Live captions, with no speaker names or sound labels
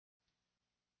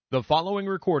The following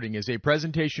recording is a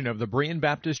presentation of the Berean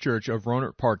Baptist Church of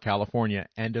Rohnert Park, California,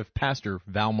 and of Pastor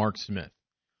Val Mark Smith.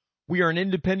 We are an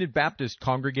independent Baptist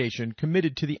congregation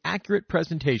committed to the accurate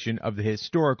presentation of the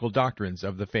historical doctrines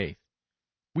of the faith.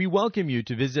 We welcome you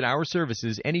to visit our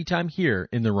services anytime here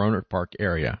in the Rohnert Park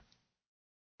area.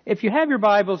 If you have your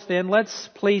Bibles then, let's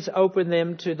please open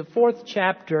them to the 4th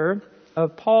chapter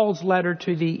of Paul's letter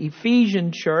to the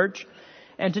Ephesian church.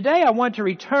 And today I want to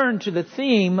return to the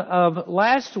theme of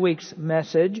last week's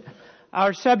message.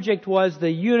 Our subject was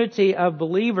the unity of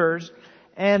believers.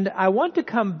 And I want to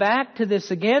come back to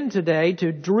this again today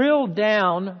to drill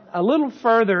down a little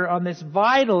further on this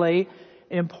vitally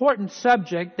important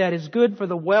subject that is good for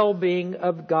the well-being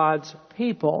of God's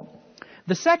people.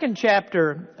 The 2nd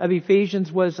chapter of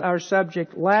Ephesians was our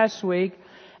subject last week.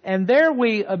 And there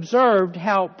we observed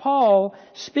how Paul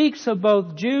speaks of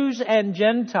both Jews and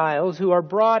Gentiles who are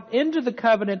brought into the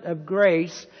covenant of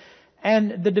grace,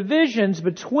 and the divisions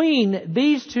between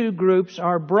these two groups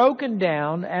are broken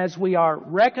down as we are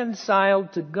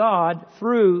reconciled to God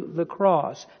through the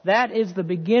cross. That is the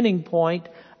beginning point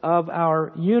of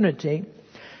our unity.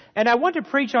 And I want to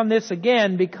preach on this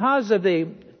again because of the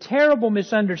terrible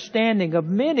misunderstanding of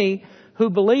many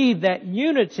who believe that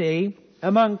unity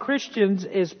among Christians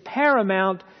is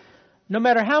paramount, no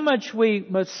matter how much we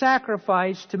must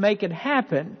sacrifice to make it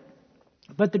happen.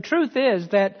 But the truth is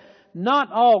that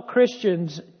not all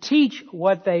Christians teach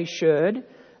what they should.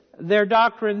 Their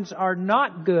doctrines are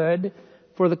not good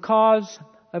for the cause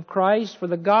of Christ, for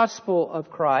the gospel of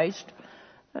Christ.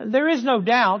 There is no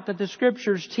doubt that the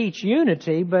Scriptures teach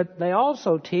unity, but they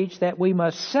also teach that we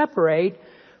must separate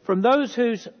from those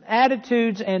whose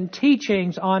attitudes and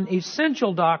teachings on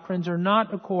essential doctrines are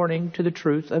not according to the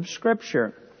truth of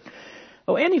Scripture.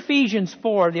 In Ephesians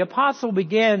 4, the apostle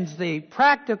begins the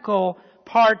practical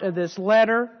part of this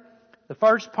letter. The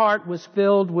first part was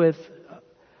filled with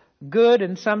good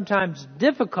and sometimes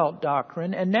difficult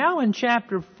doctrine. And now in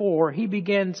chapter 4, he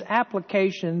begins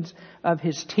applications of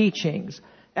his teachings.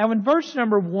 Now in verse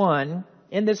number 1,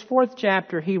 in this 4th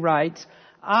chapter, he writes,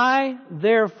 I,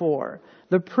 therefore,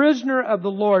 the prisoner of the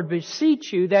Lord,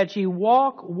 beseech you that ye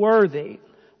walk worthy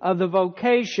of the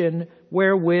vocation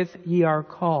wherewith ye are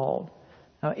called.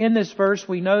 Now, in this verse,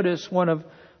 we notice one of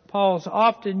Paul's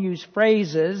often used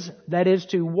phrases, that is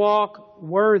to walk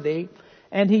worthy.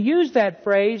 And he used that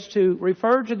phrase to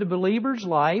refer to the believer's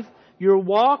life. Your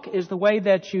walk is the way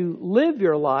that you live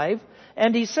your life.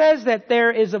 And he says that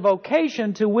there is a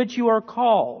vocation to which you are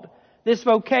called. This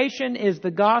vocation is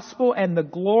the gospel and the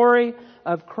glory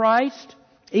of Christ.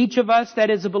 Each of us that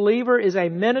is a believer is a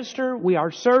minister. We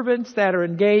are servants that are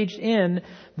engaged in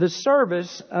the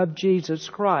service of Jesus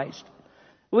Christ.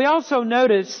 We also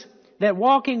notice that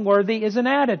walking worthy is an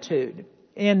attitude.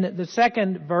 In the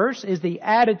 2nd verse is the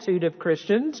attitude of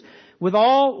Christians, with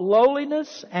all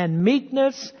lowliness and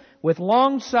meekness, with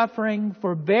long suffering,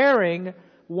 forbearing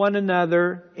one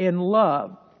another in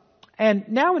love. And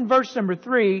now in verse number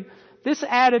 3, this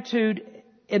attitude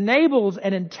enables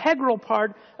an integral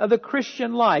part of the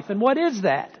Christian life. And what is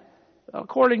that?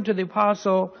 According to the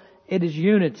apostle, it is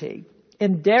unity.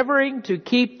 Endeavoring to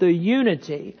keep the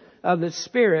unity of the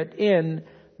Spirit in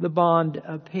the bond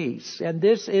of peace. And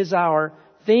this is our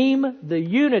theme, the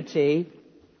unity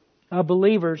of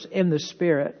believers in the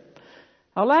Spirit.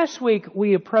 Now, last week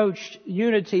we approached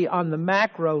unity on the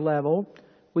macro level.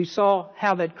 We saw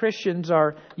how that Christians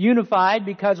are unified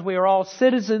because we are all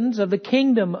citizens of the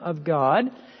kingdom of God.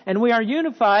 And we are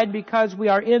unified because we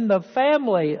are in the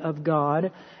family of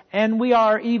God. And we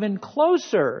are even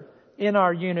closer in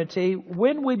our unity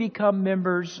when we become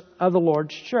members of the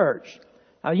Lord's church.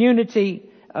 Now, unity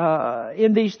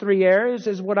in these 3 areas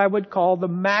is what I would call the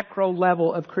macro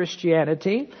level of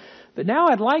Christianity. But now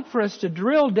I'd like for us to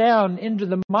drill down into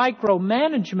the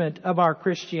micromanagement of our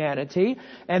Christianity.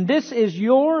 And this is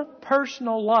your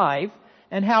personal life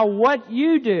and how what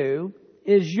you do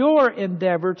is your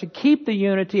endeavor to keep the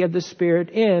unity of the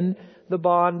Spirit in the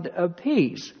bond of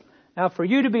peace. Now, for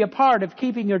you to be a part of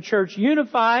keeping your church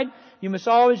unified, you must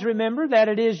always remember that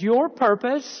it is your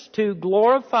purpose to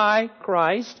glorify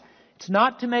Christ. It's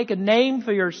not to make a name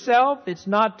for yourself. It's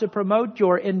not to promote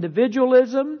your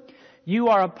individualism. You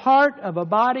are a part of a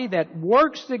body that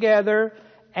works together,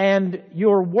 and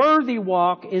your worthy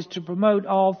walk is to promote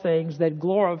all things that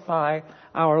glorify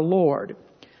our Lord.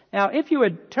 Now, if you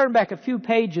would turn back a few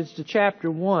pages to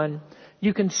chapter 1,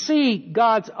 you can see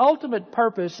God's ultimate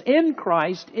purpose in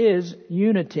Christ is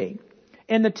unity.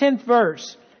 In the 10th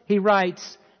verse, he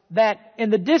writes that in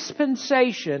the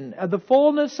dispensation of the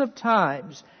fullness of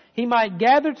times, he might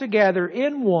gather together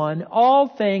in one all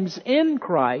things in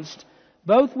Christ,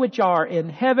 both which are in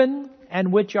heaven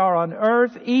and which are on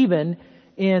earth, even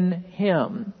in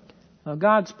Him. Now,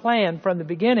 God's plan from the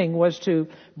beginning was to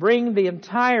bring the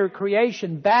entire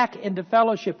creation back into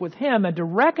fellowship with Him and to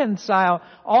reconcile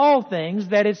all things,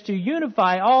 that is, to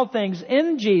unify all things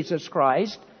in Jesus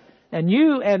Christ. And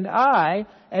you and I,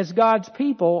 as God's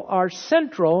people, are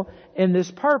central in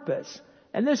this purpose.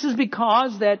 And this is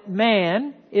because that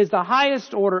man is the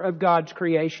highest order of God's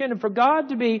creation. And for God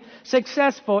to be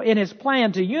successful in His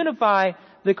plan to unify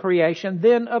the creation,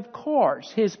 then of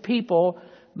course His people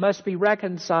must be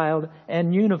reconciled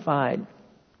and unified.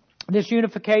 This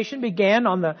unification began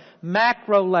on the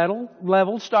macro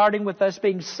level, starting with us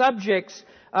being subjects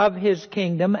of His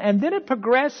kingdom, and then it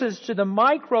progresses to the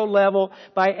micro level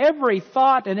by every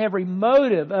thought and every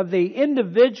motive of the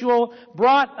individual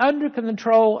brought under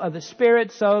control of the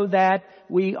Spirit so that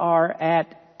we are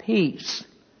at peace.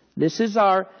 This is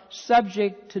our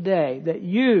subject today, that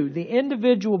you, the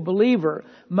individual believer,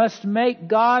 must make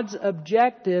God's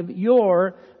objective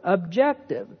your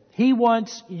objective. He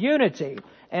wants unity,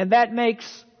 and that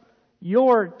makes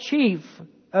your chief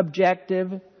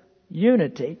objective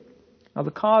unity. Now,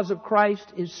 the cause of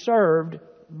Christ is served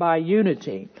by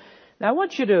unity. Now, I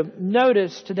want you to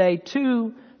notice today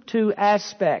two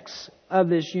aspects of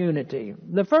this unity.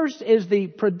 The first is the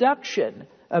production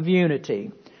of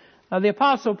unity. Now, the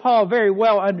Apostle Paul very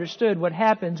well understood what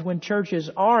happens when churches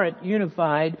aren't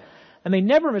unified. I mean,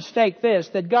 never mistake this,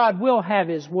 that God will have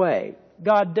His way.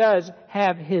 God does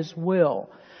have His will.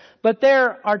 But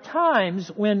there are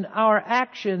times when our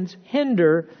actions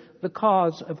hinder the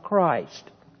cause of Christ.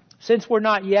 Since we're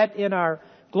not yet in our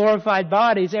glorified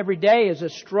bodies, every day is a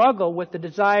struggle with the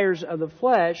desires of the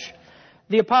flesh.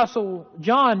 The Apostle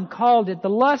John called it the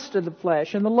lust of the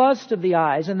flesh and the lust of the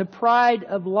eyes and the pride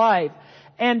of life.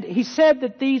 And he said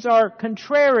that these are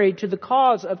contrary to the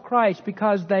cause of Christ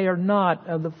because they are not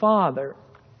of the Father.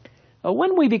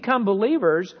 When we become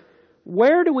believers,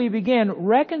 where do we begin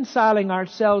reconciling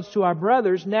ourselves to our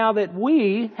brothers now that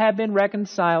we have been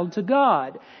reconciled to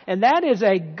God? And that is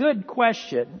a good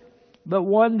question, but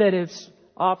one that is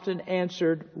often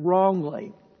answered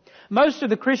wrongly. Most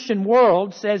of the Christian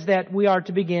world says that we are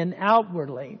to begin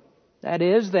outwardly. That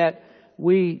is, that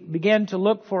we begin to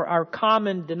look for our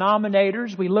common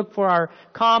denominators, we look for our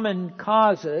common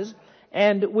causes,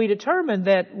 and we determine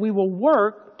that we will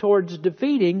work towards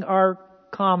defeating our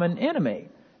common enemy.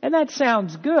 And that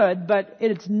sounds good, but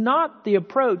it's not the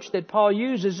approach that Paul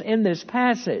uses in this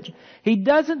passage. He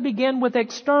doesn't begin with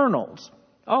externals.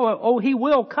 He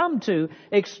will come to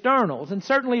externals. And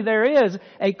certainly there is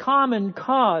a common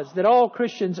cause that all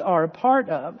Christians are a part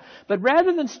of. But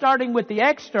rather than starting with the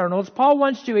externals, Paul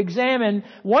wants you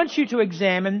to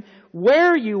examine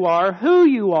where you are, who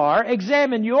you are,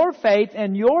 examine your faith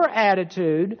and your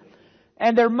attitude,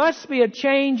 and there must be a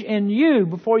change in you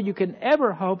before you can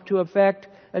ever hope to affect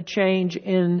a change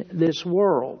in this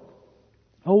world.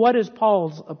 What is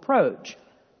Paul's approach?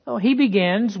 He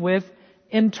begins with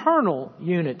internal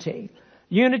unity.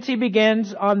 Unity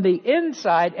begins on the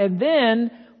inside and then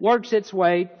works its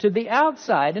way to the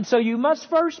outside. And so you must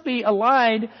first be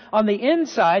aligned on the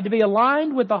inside, to be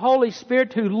aligned with the Holy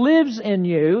Spirit who lives in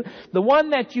you, the one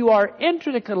that you are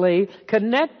intricately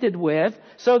connected with,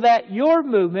 so that your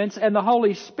movements and the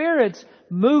Holy Spirit's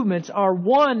movements are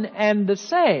one and the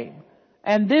same.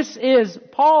 And this is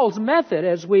Paul's method,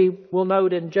 as we will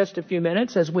note in just a few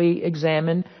minutes as we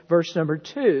examine verse number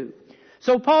 2.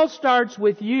 So Paul starts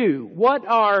with you. What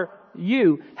are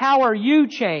you? How are you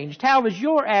changed? How is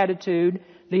your attitude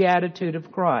the attitude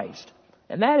of Christ?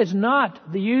 And that is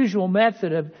not the usual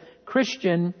method of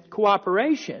Christian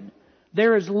cooperation.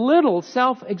 There is little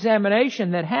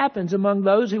self-examination that happens among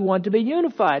those who want to be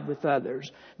unified with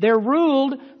others. They're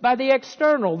ruled by the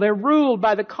external. They're ruled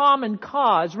by the common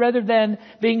cause rather than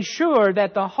being sure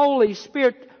that the Holy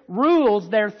Spirit rules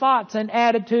their thoughts and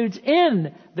attitudes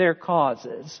in their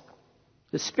causes.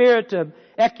 The spirit of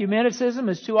ecumenicism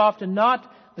is too often not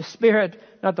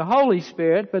the Holy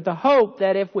Spirit, but the hope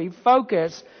that if we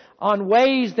focus on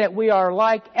ways that we are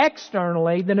like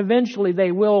externally, then eventually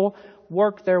they will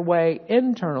work their way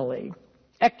internally.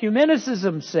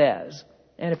 Ecumenicism says,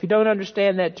 and if you don't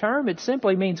understand that term, it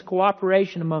simply means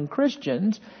cooperation among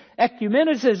Christians.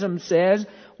 Ecumenicism says,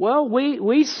 well,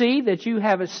 we see that you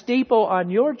have a steeple on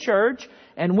your church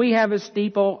and we have a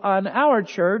steeple on our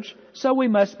church, so we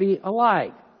must be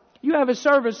alike. You have a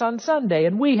service on Sunday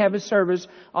and we have a service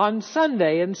on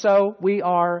Sunday, and so we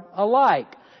are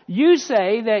alike. You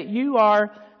say that you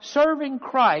are serving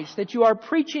Christ, that you are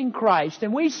preaching Christ,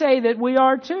 and we say that we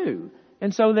are too.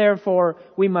 And so therefore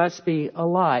we must be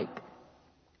alike.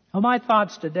 Well, my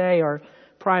thoughts today are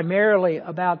primarily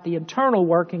about the internal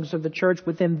workings of the church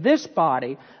within this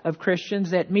body of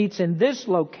Christians that meets in this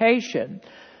location.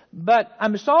 But I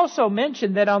must also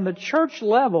mention that on the church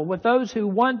level, with those who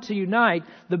want to unite,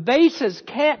 the basis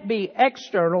can't be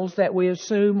externals that we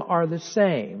assume are the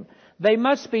same. They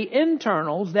must be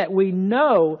internals that we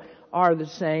know are the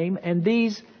same, and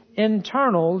these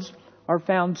internals are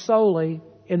found solely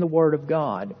in the Word of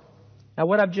God. Now,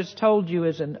 what I've just told you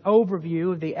is an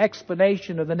overview of the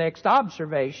explanation of the next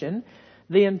observation.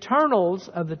 The internals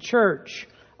of the church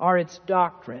are its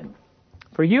doctrine.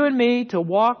 For you and me to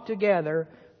walk together,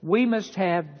 we must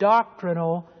have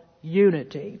doctrinal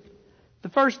unity. The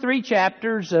first 3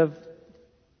 chapters of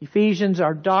Ephesians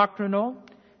are doctrinal,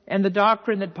 and the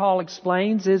doctrine that Paul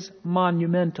explains is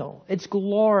monumental. It's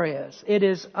glorious. It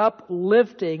is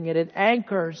uplifting, and it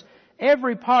anchors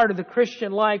every part of the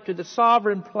Christian life to the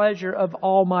sovereign pleasure of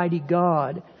Almighty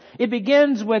God. It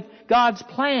begins with God's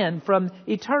plan from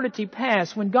eternity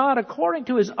past, when God, according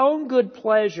to His own good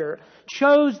pleasure,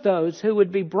 chose those who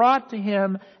would be brought to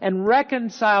Him and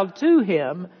reconciled to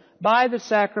Him by the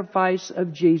sacrifice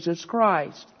of Jesus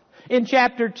Christ. In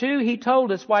chapter 2, he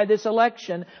told us why this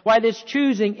election, why this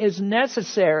choosing is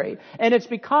necessary. And it's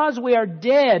because we are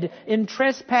dead in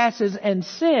trespasses and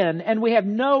sin, and we have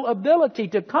no ability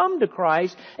to come to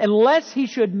Christ unless He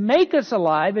should make us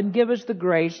alive and give us the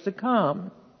grace to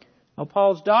come. Now,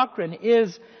 Paul's doctrine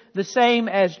is the same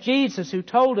as Jesus, who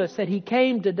told us that He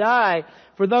came to die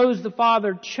for those the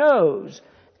Father chose,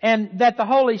 and that the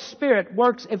Holy Spirit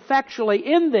works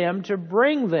effectually in them to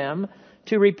bring them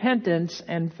to repentance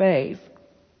and faith.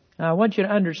 Now, I want you to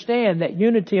understand that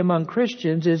unity among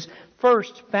Christians is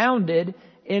first founded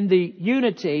in the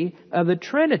unity of the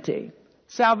Trinity.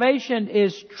 Salvation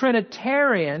is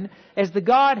Trinitarian, as the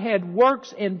Godhead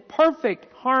works in perfect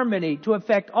harmony to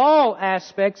affect all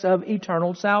aspects of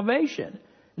eternal salvation.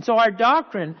 And so our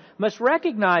doctrine must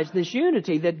recognize this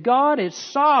unity, that God is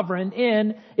sovereign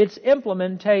in its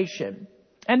implementation.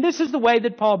 And this is the way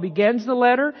that Paul begins the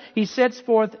letter. He sets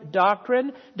forth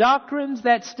doctrines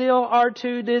that still are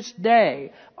to this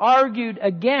day argued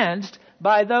against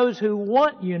by those who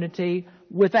want unity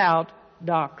without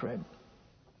doctrine.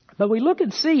 But we look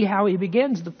and see how he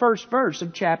begins the first verse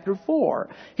of chapter 4.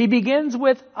 He begins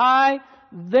with, I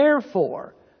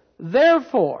therefore,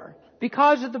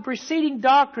 because of the preceding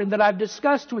doctrine that I've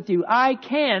discussed with you, I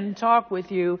can talk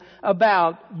with you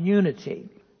about unity.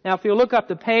 Now, if you look up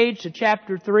the page to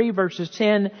chapter 3, verses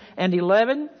 10 and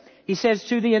 11, he says,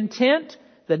 to the intent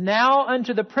that now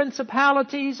unto the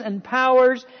principalities and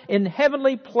powers in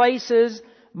heavenly places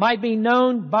might be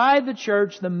known by the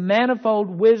church the manifold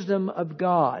wisdom of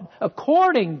God,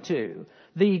 according to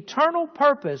the eternal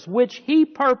purpose which He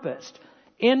purposed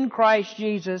in Christ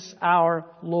Jesus our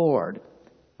Lord.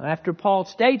 After Paul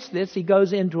states this, he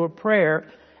goes into a prayer,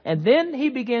 and then he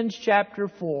begins chapter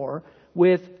 4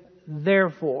 with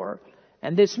therefore.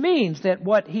 And this means that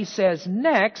what he says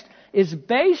next is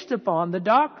based upon the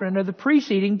doctrine of the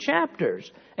preceding chapters.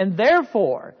 And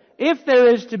therefore, if there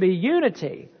is to be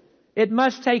unity, it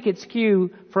must take its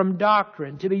cue from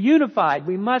doctrine. To be unified,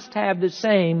 we must have the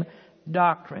same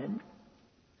doctrine.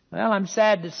 Well, I'm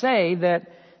sad to say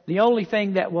that the only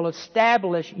thing that will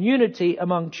establish unity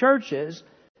among churches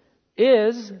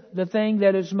is the thing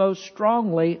that is most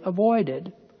strongly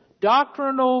avoided.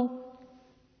 Doctrinal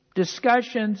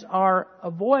discussions are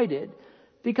avoided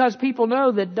because people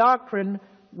know that doctrine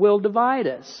will divide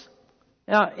us.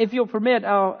 Now, if you'll permit,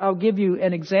 I'll give you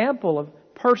an example of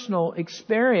personal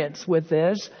experience with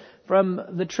this from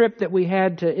the trip that we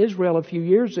had to Israel a few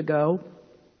years ago.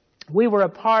 We were a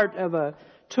part of a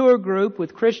tour group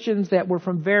with Christians that were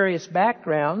from various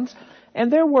backgrounds,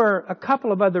 and there were a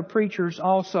couple of other preachers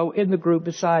also in the group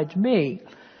besides me.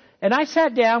 And I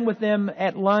sat down with them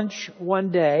at lunch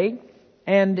one day.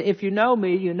 And if you know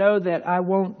me, you know that I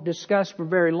won't discuss for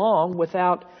very long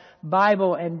without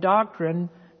Bible and doctrine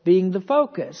being the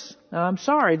focus. Now, I'm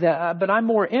sorry, but I'm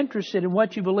more interested in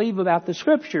what you believe about the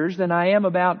Scriptures than I am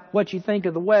about what you think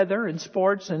of the weather and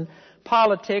sports and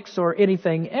politics or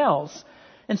anything else.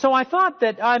 And so I thought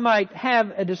that I might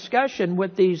have a discussion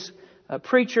with these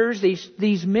preachers,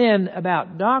 these men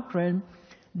about doctrine,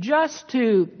 just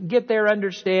to get their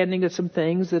understanding of some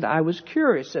things that I was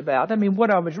curious about. I mean, what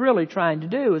I was really trying to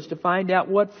do is to find out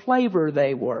what flavor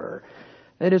they were.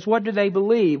 That is, what do they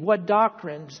believe? What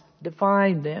doctrines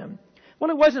define them?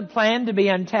 Well, it wasn't planned to be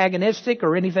antagonistic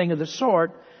or anything of the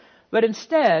sort, but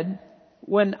instead,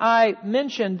 when I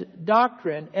mentioned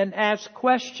doctrine and asked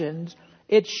questions,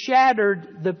 it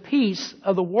shattered the peace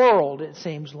of the world, it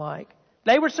seems like.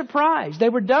 They were surprised. They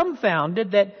were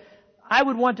dumbfounded that I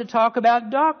would want to talk about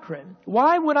doctrine.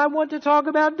 Why would I want to talk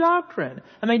about doctrine?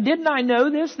 I mean, didn't I know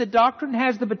this, that doctrine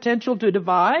has the potential to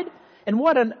divide? And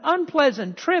what an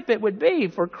unpleasant trip it would be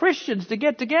for Christians to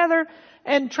get together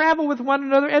and travel with one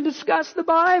another and discuss the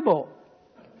Bible.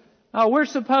 We're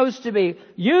supposed to be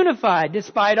unified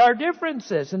despite our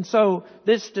differences. And so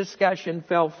this discussion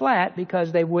fell flat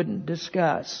because they wouldn't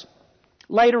discuss.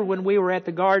 Later, when we were at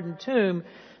the Garden Tomb,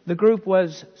 the group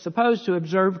was supposed to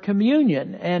observe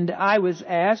communion, and I was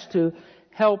asked to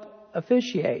help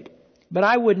officiate. But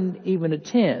I wouldn't even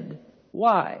attend.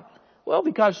 Why? Well,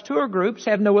 because tour groups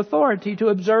have no authority to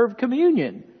observe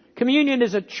communion. Communion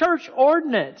is a church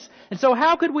ordinance. And so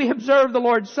how could we observe the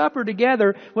Lord's Supper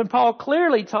together when Paul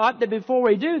clearly taught that before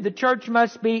we do, the church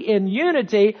must be in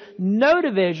unity, no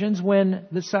divisions when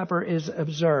the supper is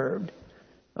observed?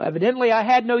 Well, evidently, I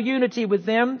had no unity with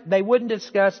them. They wouldn't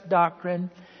discuss doctrine.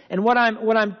 And what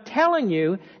I'm telling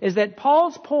you is that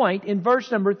Paul's point in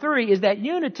verse number 3 is that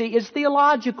unity is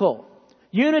theological.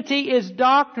 Unity is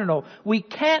doctrinal. We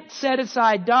can't set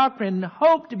aside doctrine and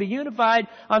hope to be unified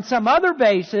on some other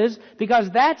basis, because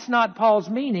that's not Paul's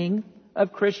meaning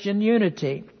of Christian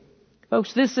unity.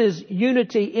 Folks, this is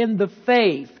unity in the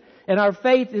faith, and our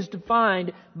faith is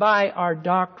defined by our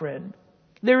doctrine.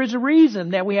 There is a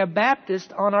reason that we have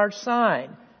Baptist on our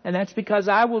sign, and that's because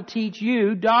I will teach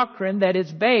you doctrine that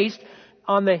is based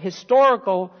on the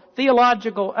historical,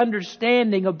 theological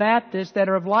understanding of Baptists that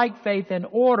are of like faith and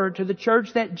order to the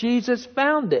church that Jesus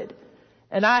founded.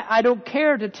 And I don't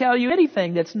care to tell you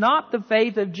anything that's not the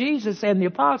faith of Jesus and the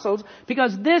apostles,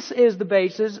 because this is the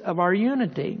basis of our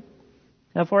unity.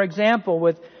 Now, for example,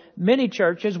 with many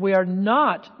churches, we are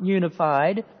not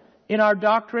unified in our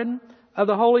doctrine of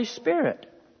the Holy Spirit.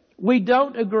 We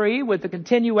don't agree with the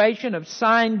continuation of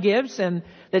sign gifts and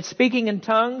that speaking in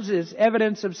tongues is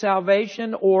evidence of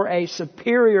salvation or a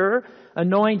superior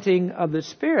anointing of the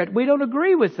Spirit. We don't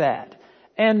agree with that.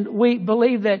 And we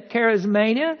believe that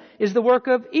charismania is the work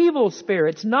of evil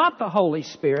spirits, not the Holy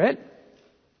Spirit.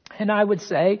 And I would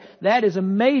say that is a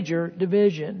major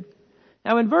division.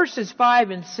 Now in verses 5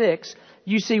 and 6,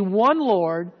 you see one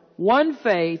Lord, one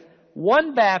faith,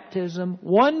 one baptism,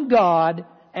 one God,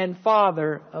 and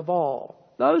Father of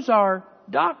all. Those are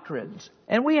doctrines.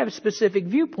 And we have specific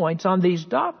viewpoints on these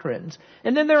doctrines.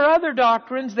 And then there are other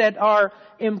doctrines that are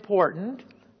important.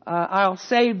 I'll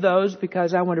save those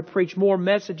because I want to preach more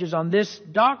messages on this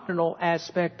doctrinal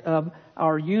aspect of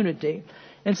our unity.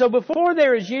 And so before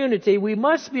there is unity, we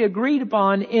must be agreed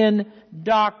upon in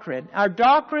doctrine. Our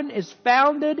doctrine is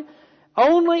founded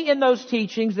only in those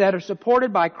teachings that are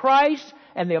supported by Christ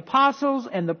and the apostles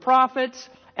and the prophets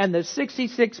and the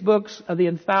 66 books of the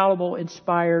infallible,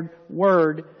 inspired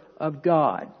Word of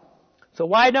God. So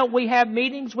why don't we have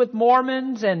meetings with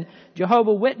Mormons and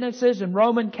Jehovah's Witnesses and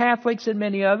Roman Catholics and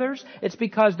many others? It's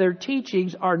because their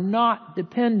teachings are not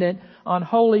dependent on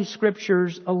Holy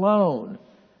Scriptures alone.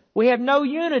 We have no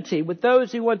unity with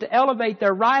those who want to elevate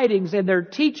their writings and their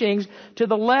teachings to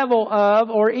the level of,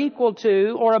 or equal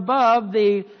to, or above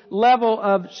the level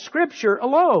of Scripture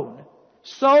alone.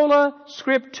 Sola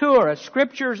Scriptura.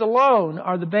 Scriptures alone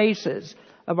are the basis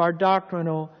of our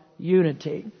doctrinal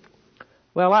unity.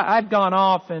 Well, I've gone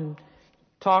off and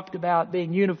talked about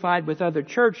being unified with other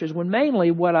churches, when mainly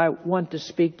what I want to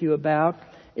speak to you about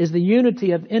is the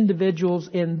unity of individuals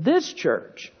in this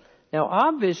church. Now,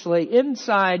 obviously,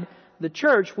 inside the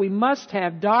church, we must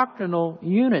have doctrinal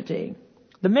unity.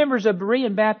 The members of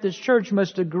Berean Baptist Church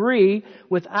must agree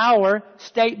with our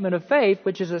statement of faith,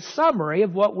 which is a summary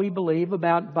of what we believe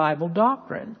about Bible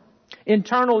doctrine.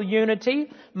 Internal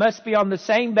unity must be on the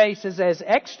same basis as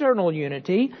external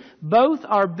unity. Both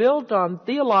are built on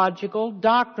theological,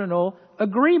 doctrinal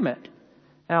agreement.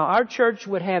 Now, our church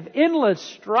would have endless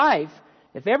strife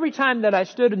if every time that I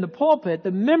stood in the pulpit, the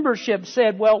membership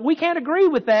said, well, we can't agree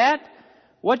with that.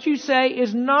 What you say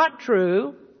is not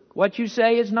true. What you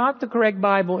say is not the correct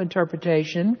Bible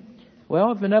interpretation.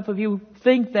 Well, if enough of you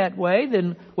think that way,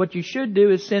 then what you should do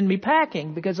is send me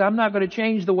packing, because I'm not going to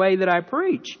change the way that I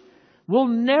preach. We'll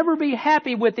never be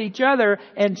happy with each other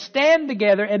and stand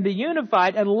together and be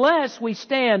unified unless we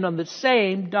stand on the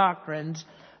same doctrines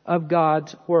of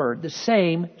God's Word, the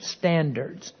same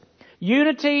standards.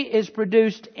 Unity is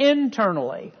produced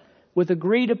internally with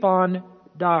agreed upon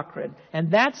doctrine. And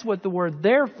that's what the word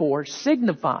therefore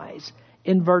signifies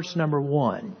in verse number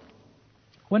 1.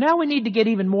 Well, now we need to get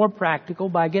even more practical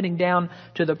by getting down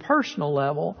to the personal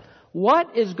level.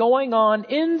 What is going on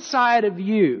inside of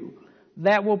you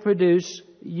that will produce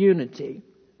unity?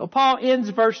 Well, Paul ends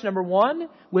verse number 1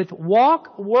 with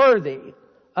walk worthy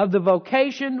of the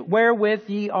vocation wherewith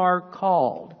ye are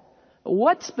called.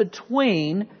 What's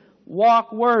between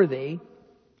walk worthy,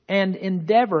 and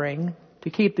endeavoring to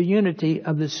keep the unity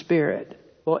of the Spirit.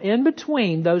 Well, in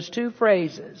between those two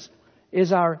phrases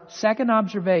is our second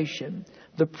observation,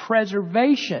 the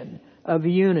preservation of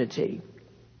unity.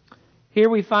 Here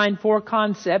we find four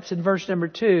concepts in verse number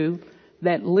 2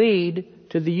 that lead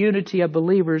to the unity of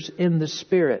believers in the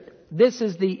Spirit. This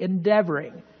is the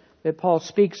endeavoring that Paul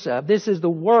speaks of. This is the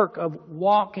work of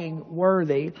walking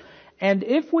worthy. And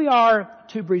if we are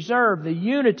to preserve the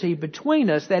unity between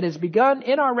us that has begun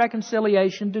in our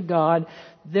reconciliation to God,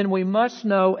 then we must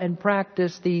know and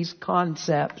practice these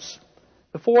concepts.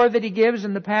 The four that he gives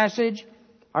in the passage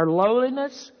are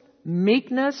lowliness,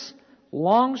 meekness,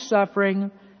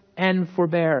 long-suffering, and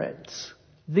forbearance.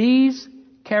 These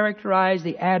characterize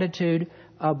the attitude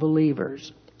of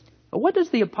believers. But what does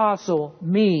the apostle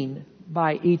mean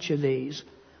by each of these?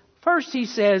 First, he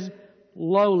says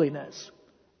lowliness.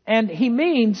 And he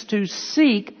means to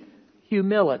seek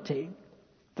humility.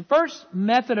 The first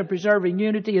method of preserving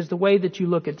unity is the way that you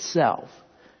look at self.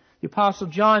 The Apostle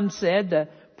John said the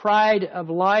pride of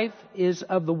life is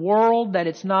of the world, that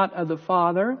it's not of the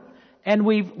Father. And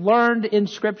we've learned in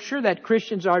Scripture that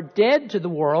Christians are dead to the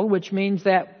world, which means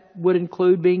that would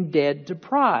include being dead to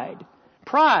pride.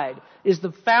 Pride is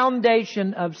the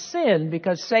foundation of sin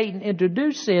because Satan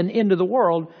introduced sin into the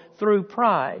world through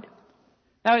pride.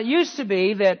 Now, it used to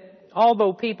be that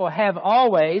although people have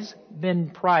always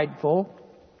been prideful,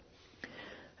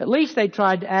 at least they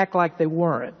tried to act like they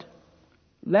weren't.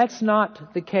 That's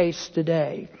not the case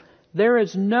today. There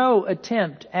is no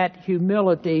attempt at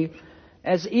humility,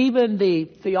 as even the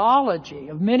theology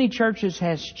of many churches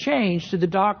has changed to the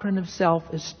doctrine of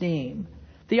self-esteem.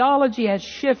 Theology has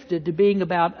shifted to being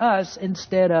about us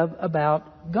instead of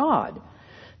about God.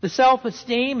 The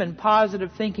self-esteem and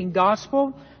positive thinking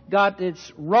gospel got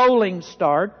its rolling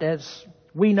start, as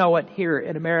we know it here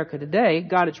in America today,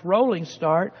 got its rolling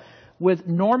start with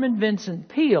Norman Vincent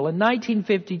Peale in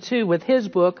 1952 with his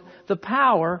book, The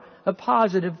Power of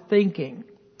Positive Thinking.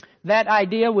 That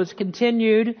idea was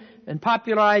continued and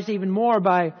popularized even more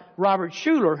by Robert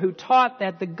Schuller, who taught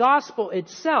that the gospel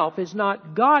itself is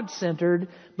not God-centered,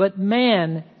 but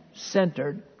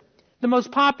man-centered. The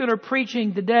most popular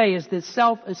preaching today is the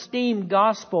self-esteem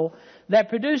gospel that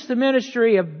produced the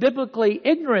ministry of biblically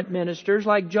ignorant ministers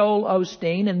like Joel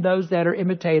Osteen and those that are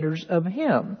imitators of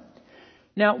him.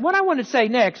 Now, what I want to say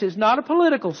next is not a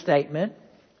political statement.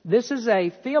 This is a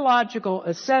theological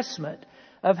assessment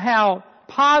of how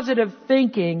positive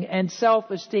thinking and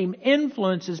self-esteem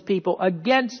influences people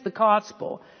against the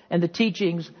gospel and the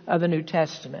teachings of the New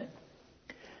Testament.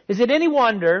 Is it any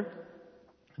wonder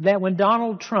that when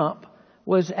Donald Trump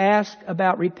was asked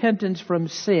about repentance from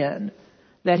sin,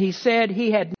 that he said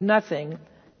he had nothing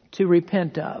to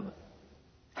repent of?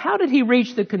 How did he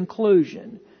reach the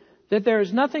conclusion that there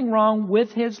is nothing wrong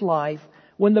with his life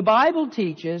when the Bible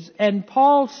teaches, and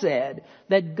Paul said,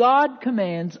 that God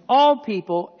commands all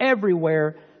people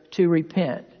everywhere to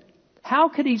repent? How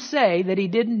could he say that he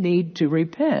didn't need to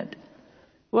repent?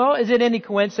 Well, is it any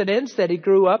coincidence that he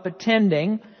grew up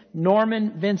attending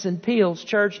Norman Vincent Peale's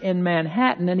church in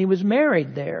Manhattan and he was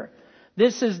married there?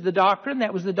 This is the doctrine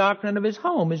that was the doctrine of his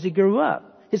home as he grew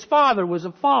up. His father was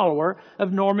a follower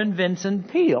of Norman Vincent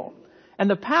Peale. And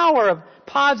the power of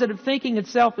positive thinking and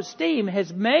self-esteem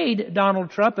has made Donald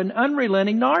Trump an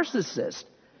unrelenting narcissist.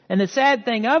 And the sad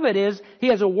thing of it is he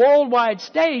has a worldwide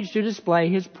stage to display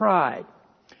his pride.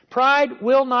 Pride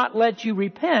will not let you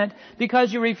repent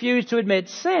because you refuse to admit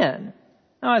sin.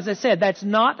 Now, as I said, that's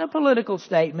not a political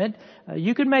statement.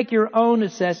 You can make your own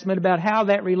assessment about how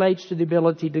that relates to the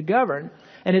ability to govern.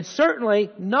 And it's certainly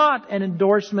not an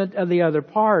endorsement of the other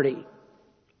party.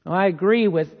 Now, I agree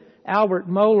with Albert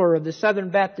Mohler of the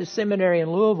Southern Baptist Seminary in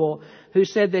Louisville, who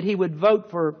said that he would vote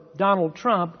for Donald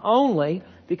Trump only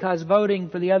because voting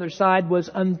for the other side was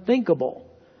unthinkable.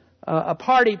 A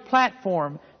party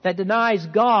platform that denies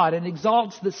God and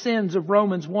exalts the sins of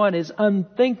Romans 1 is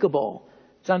unthinkable.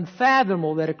 It's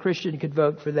unfathomable that a Christian could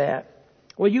vote for that.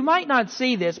 Well, you might not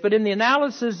see this, but in the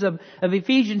analysis of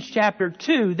Ephesians chapter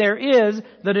 2, there is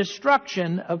the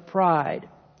destruction of pride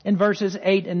in verses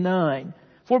 8 and 9.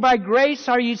 For by grace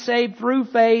are you saved through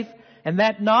faith, and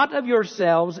that not of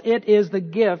yourselves, it is the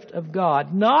gift of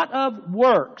God, not of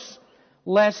works,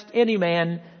 lest any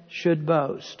man should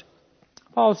boast.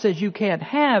 Paul says you can't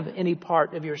have any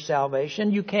part of your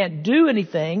salvation. You can't do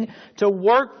anything to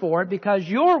work for it because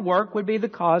your work would be the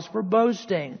cause for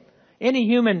boasting. Any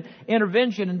human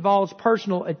intervention involves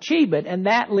personal achievement, and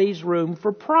that leaves room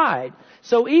for pride.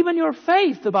 So even your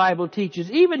faith, the Bible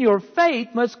teaches, even your faith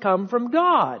must come from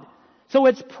God. So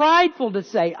it's prideful to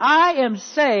say, I am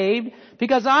saved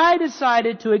because I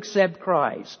decided to accept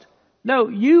Christ. No,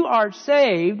 you are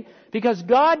saved because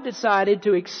God decided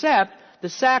to accept the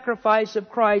sacrifice of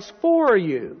Christ for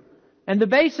you. And the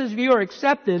basis of your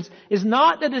acceptance is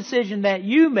not the decision that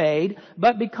you made,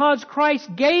 but because Christ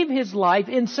gave His life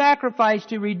in sacrifice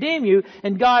to redeem you,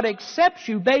 and God accepts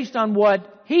you based on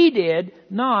what He did,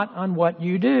 not on what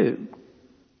you do.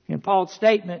 And Paul's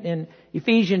statement in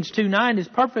Ephesians 2:9 is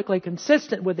perfectly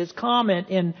consistent with his comment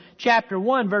in chapter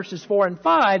 1, verses 4 and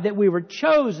 5, that we were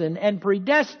chosen and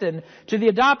predestined to the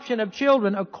adoption of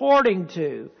children according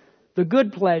to the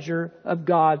good pleasure of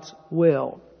God's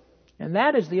will. And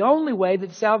that is the only way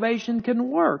that salvation can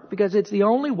work, because it's the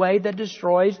only way that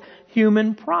destroys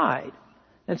human pride.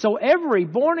 And so every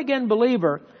born-again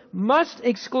believer must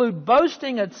exclude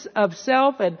boasting of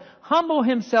self and humble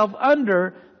himself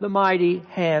under the mighty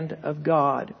hand of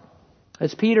God.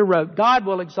 As Peter wrote, God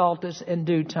will exalt us in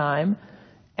due time.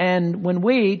 And when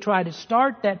we try to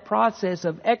start that process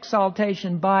of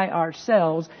exaltation by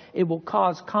ourselves, it will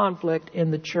cause conflict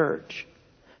in the church.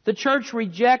 The church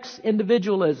rejects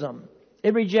individualism.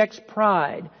 It rejects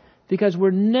pride, because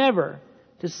we're never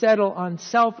to settle on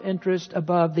self-interest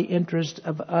above the interest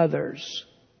of others.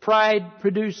 Pride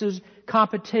produces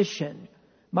competition.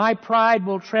 My pride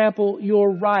will trample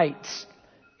your rights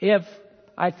if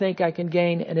I think I can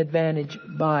gain an advantage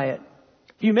by it.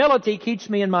 Humility keeps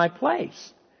me in my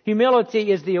place.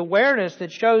 Humility is the awareness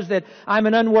that shows that I'm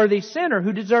an unworthy sinner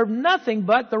who deserves nothing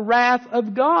but the wrath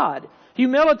of God.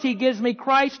 Humility gives me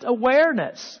Christ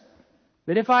awareness.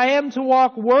 That if I am to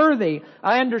walk worthy,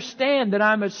 I understand that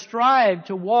I must strive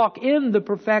to walk in the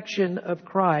perfection of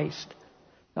Christ.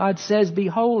 God says, be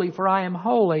holy, for I am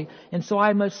holy. And so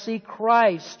I must see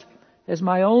Christ as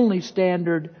my only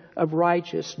standard of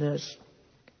righteousness.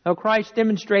 Now, Christ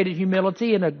demonstrated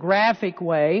humility in a graphic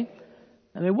way.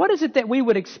 I mean, what is it that we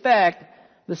would expect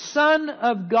the Son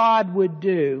of God would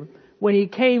do when He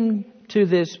came to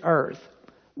this earth?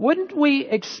 Wouldn't we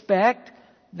expect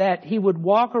that He would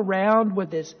walk around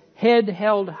with His head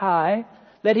held high,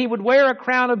 that He would wear a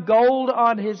crown of gold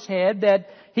on His head, that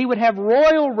He would have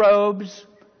royal robes,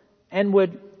 and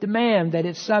would demand that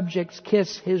His subjects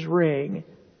kiss His ring?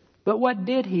 But what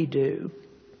did He do?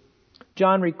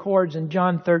 John records in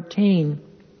John 13,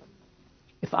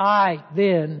 if I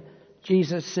then,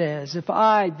 Jesus says, if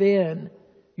I then,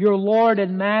 your Lord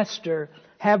and Master,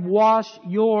 have washed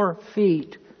your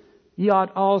feet, ye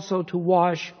ought also to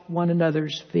wash one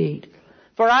another's feet.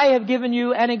 For I have given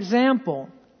you an example,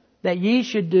 that ye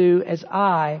should do as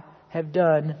I have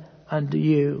done unto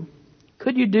you.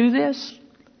 Could you do this?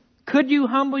 Could you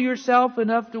humble yourself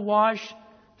enough to wash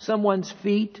someone's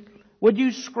feet? Would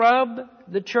you scrub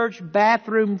the church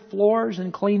bathroom floors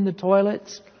and clean the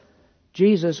toilets?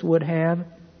 Jesus would have.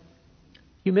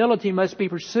 Humility must be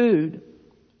pursued.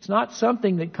 It's not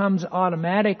something that comes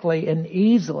automatically and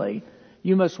easily.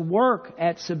 You must work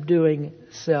at subduing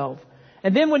self.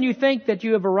 And then when you think that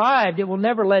you have arrived, it will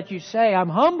never let you say, I'm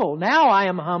humble. Now I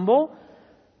am humble.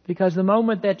 Because the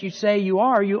moment that you say you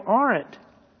are, you aren't.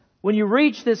 When you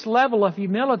reach this level of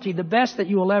humility, the best that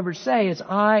you will ever say is,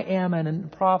 I am an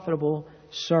unprofitable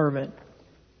servant.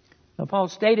 Now, Paul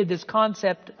stated this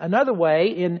concept another way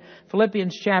in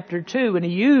Philippians chapter 2, and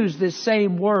he used this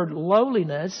same word,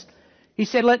 lowliness. He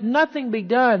said, let nothing be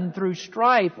done through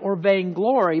strife or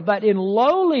vainglory, but in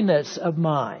lowliness of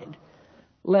mind,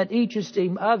 let each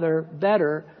esteem other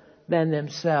better than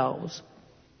themselves.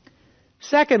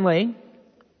 Secondly,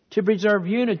 to preserve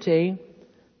unity,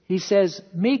 he says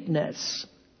meekness.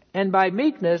 And by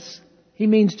meekness, he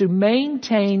means to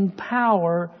maintain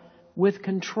power with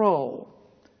control.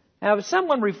 Now, if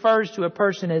someone refers to a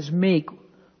person as meek,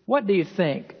 what do you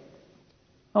think?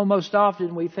 Well, most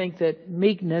often we think that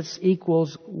meekness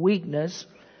equals weakness.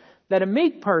 That a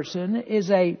meek person is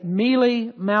a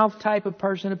mealy mouth type of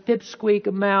person, a pipsqueak,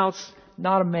 a mouse,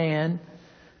 not a man.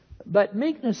 But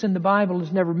meekness in the Bible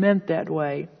is never meant that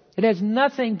way. It has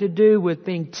nothing to do with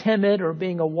being timid or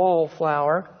being a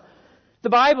wallflower. The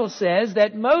Bible says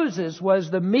that Moses was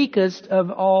the meekest of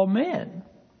all men.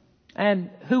 And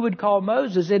who would call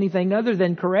Moses anything other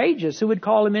than courageous? Who would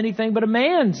call him anything but a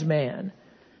man's man?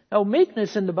 Oh,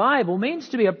 meekness in the Bible means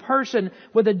to be a person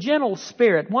with a gentle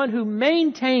spirit, one who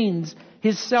maintains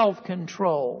his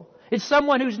self-control. It's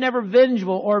someone who's never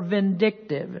vengeful or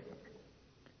vindictive.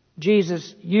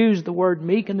 Jesus used the word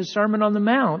meek in the Sermon on the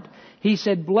Mount. He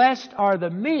said, blessed are the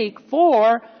meek,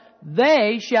 for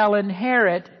they shall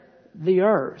inherit the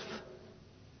earth.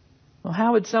 Well,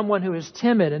 how would someone who is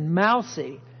timid and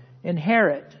mousy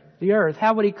inherit the earth?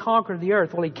 How would he conquer the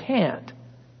earth? Well, he can't.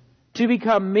 To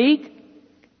become meek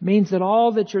means that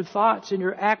all that your thoughts and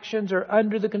your actions are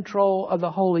under the control of the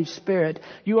Holy Spirit.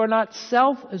 You are not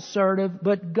self-assertive,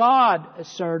 but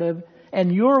God-assertive,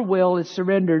 and your will is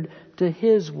surrendered to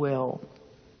His will.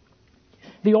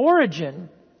 The origin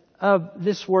of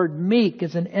this word meek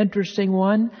is an interesting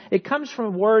one. It comes from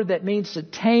a word that means to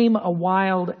tame a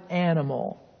wild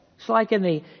animal. It's like in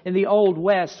the Old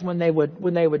West when they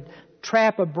would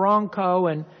trap a bronco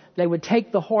and they would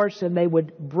take the horse and they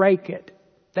would break it.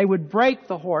 They would break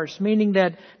the horse, meaning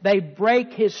that they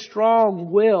break his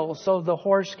strong will so the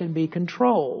horse can be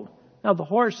controlled. Now, the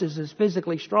horse is as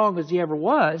physically strong as he ever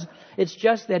was. It's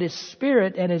just that his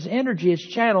spirit and his energy is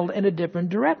channeled in a different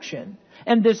direction.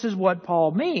 And this is what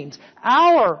Paul means.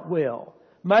 Our will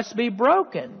must be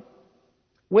broken.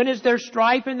 When is there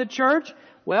strife in the church?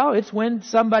 Well, it's when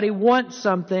somebody wants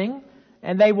something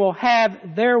and they will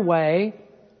have their way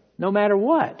no matter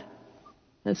what.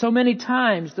 And so many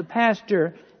times the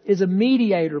pastor is a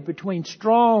mediator between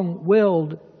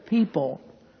strong-willed people.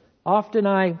 Often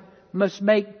I must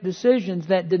make decisions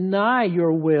that deny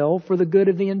your will for the good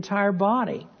of the entire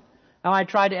body. Now, I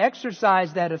try to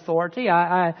exercise that authority.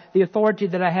 The authority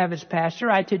that I have as pastor,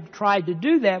 I try to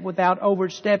do that without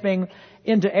overstepping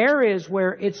into areas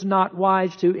where it's not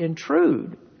wise to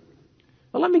intrude.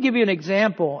 Well, let me give you an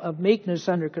example of meekness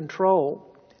under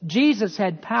control. Jesus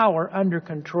had power under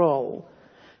control.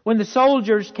 When the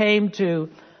soldiers came to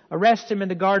arrest Him in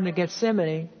the Garden of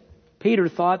Gethsemane, Peter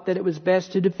thought that it was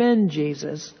best to defend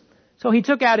Jesus. So he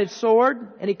took out his sword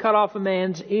and he cut off a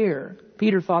man's ear.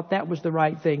 Peter thought that was the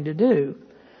right thing to do.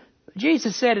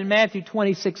 Jesus said in Matthew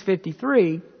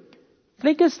 26:53,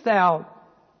 "Thinkest thou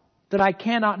that I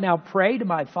cannot now pray to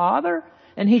my Father,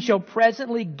 and He shall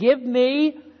presently give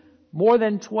me more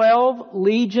than 12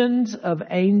 legions of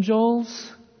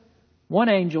angels?" One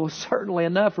angel is certainly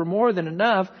enough, or more than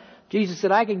enough. Jesus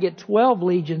said, I can get 12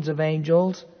 legions of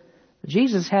angels.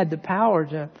 Jesus had the power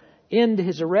to end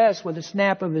His arrest with a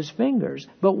snap of His fingers.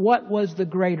 But what was the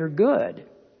greater good?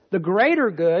 The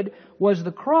greater good was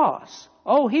the cross.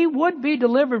 Oh, He would be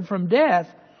delivered from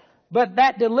death, but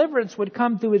that deliverance would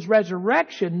come through His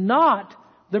resurrection, not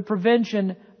the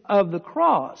prevention of the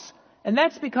cross. And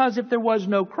that's because if there was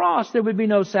no cross, there would be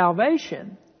no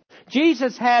salvation.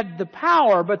 Jesus had the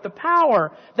power, but the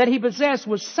power that He possessed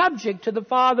was subject to the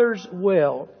Father's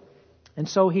will. And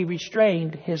so He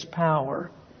restrained His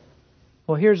power.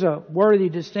 Well, here's a worthy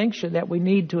distinction that we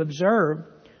need to observe.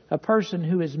 A person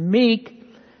who is meek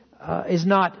is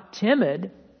not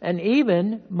timid and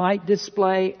even might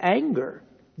display anger.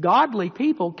 Godly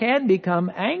people can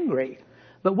become angry.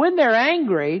 But when they're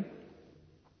angry,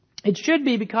 it should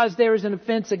be because there is an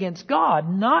offense against God,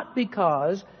 not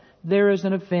because there is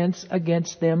an offense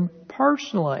against them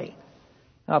personally.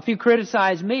 Now, if you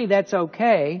criticize me, that's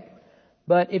okay.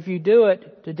 But if you do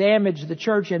it to damage the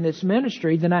church and its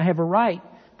ministry, then I have a right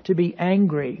to be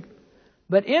angry.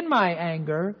 But in my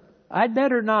anger, I'd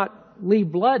better not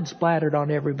leave blood splattered on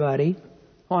everybody.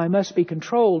 Oh, I must be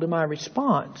controlled in my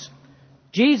response.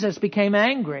 Jesus became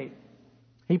angry.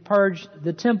 He purged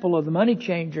the temple of the money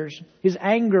changers. His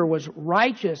anger was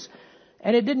righteous,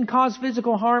 and it didn't cause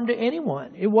physical harm to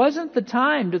anyone. It wasn't the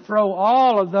time to throw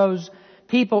all of those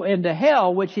people into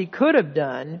hell, which He could have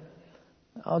done.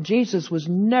 Oh, Jesus was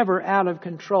never out of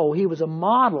control. He was a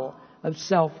model of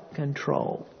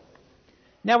self-control.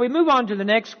 Now we move on to the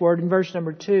next word in verse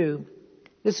number 2.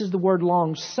 This is the word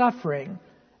long-suffering,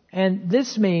 and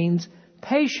this means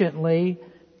patiently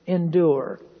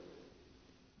endure.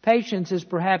 Patience is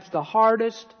perhaps the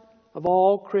hardest of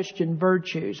all Christian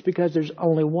virtues because there's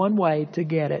only one way to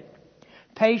get it.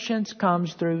 Patience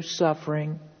comes through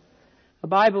suffering. The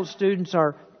Bible students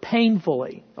are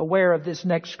painfully aware of this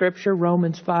next scripture,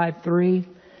 Romans 5:3.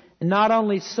 And not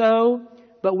only so,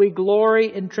 but we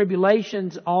glory in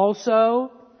tribulations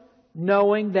also,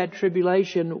 knowing that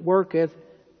tribulation worketh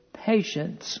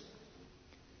patience.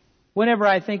 Whenever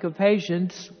I think of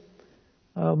patience,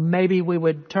 maybe we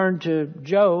would turn to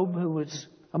Job, who was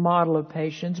a model of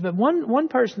patience. But one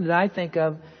person that I think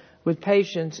of with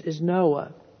patience is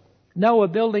Noah. Noah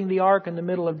building the ark in the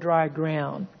middle of dry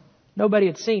ground. Nobody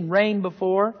had seen rain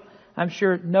before. I'm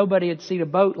sure nobody had seen a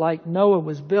boat like Noah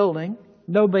was building.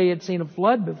 Nobody had seen a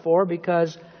flood before,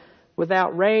 because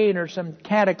without rain or some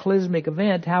cataclysmic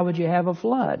event, how would you have a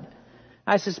flood?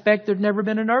 I suspect there'd never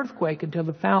been an earthquake until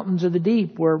the fountains of the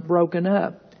deep were broken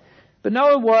up. But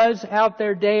Noah was out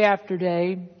there day after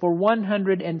day for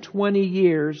 120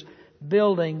 years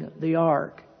building the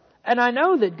ark. And I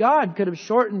know that God could have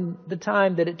shortened the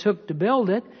time that it took to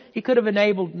build it. He could have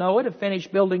enabled Noah to finish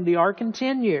building the ark in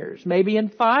 10 years, maybe in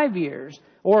 5 years,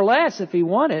 or less if he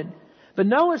wanted. But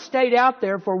Noah stayed out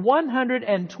there for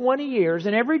 120 years,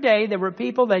 and every day there were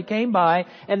people that came by,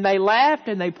 and they laughed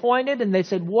and they pointed and they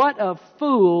said, "What a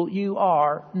fool you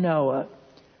are, Noah."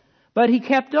 But he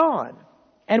kept on.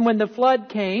 And when the flood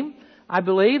came, I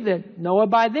believe that Noah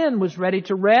by then was ready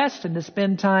to rest and to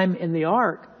spend time in the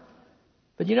ark.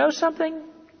 But you know something?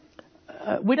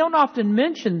 We don't often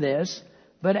mention this,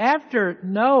 but after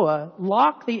Noah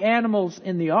locked the animals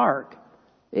in the ark,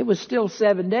 it was still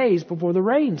 7 days before the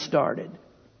rain started.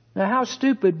 Now, how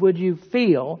stupid would you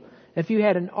feel if you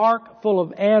had an ark full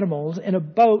of animals in a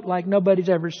boat like nobody's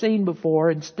ever seen before,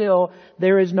 and still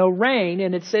there is no rain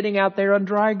and it's sitting out there on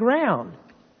dry ground?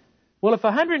 Well, if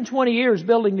 120 years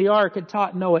building the ark had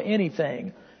taught Noah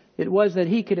anything, it was that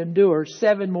he could endure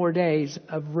 7 more days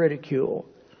of ridicule.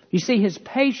 You see, his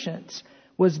patience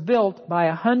was built by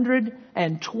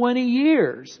 120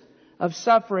 years of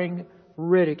suffering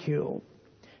ridicule.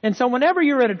 And so whenever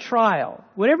you're in a trial,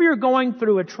 whenever you're going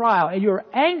through a trial and you're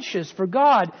anxious for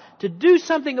God to do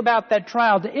something about that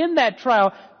trial, to end that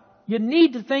trial, you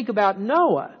need to think about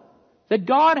Noah, that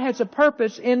God has a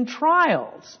purpose in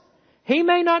trials. He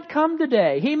may not come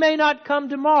today. He may not come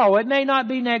tomorrow. It may not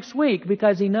be next week,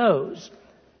 because He knows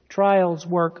trials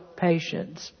work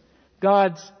patience.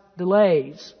 God's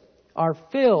delays are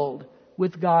filled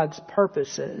with God's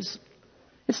purposes.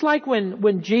 It's like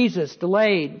when Jesus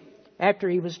delayed after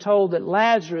He was told that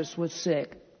Lazarus was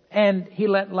sick, and He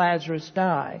let Lazarus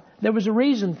die. There was a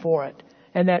reason for it,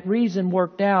 and that reason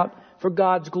worked out for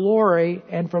God's glory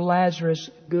and for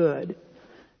Lazarus' good.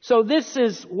 So this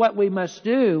is what we must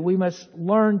do. We must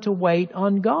learn to wait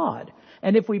on God.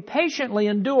 And if we patiently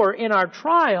endure in our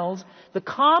trials, the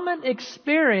common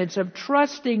experience of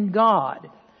trusting God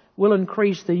will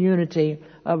increase the unity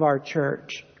of our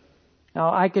church.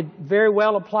 Now, I could very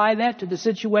well apply that to the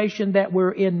situation that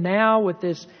we're in now with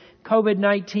this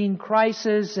COVID-19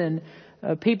 crisis, and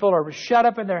people are shut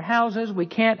up in their houses. We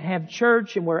can't have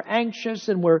church, and we're anxious,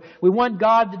 and we want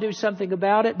God to do something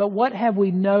about it. But what have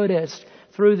we noticed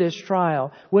through this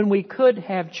trial? When we could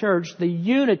have church, the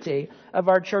unity of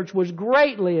our church was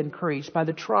greatly increased by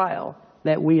the trial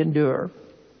that we endure.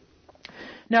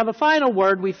 Now, the final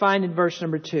word we find in verse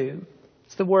number 2.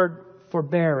 It's the word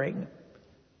forbearing.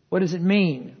 What does it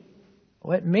mean?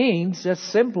 Well, it means just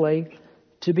simply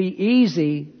to be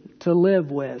easy to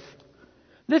live with.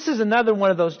 This is another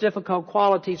one of those difficult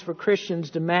qualities for Christians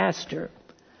to master.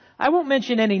 I won't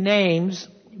mention any names,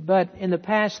 but in the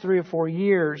past 3 or 4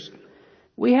 years,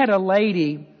 we had a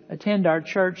lady attend our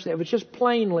church that was just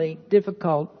plainly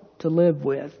difficult to live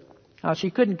with. She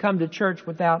couldn't come to church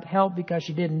without help because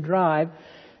she didn't drive.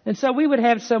 And so we would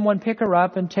have someone pick her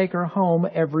up and take her home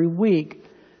every week.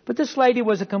 But this lady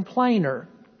was a complainer.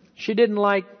 She didn't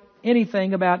like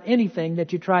anything about anything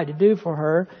that you tried to do for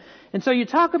her. And so you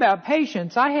talk about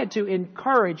patience. I had to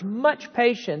encourage much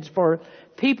patience for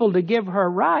people to give her a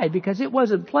ride, because it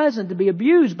wasn't pleasant to be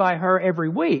abused by her every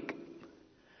week.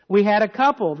 We had a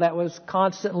couple that was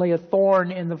constantly a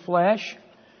thorn in the flesh.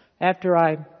 After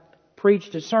I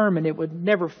preached a sermon, it would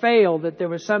never fail that there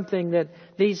was something that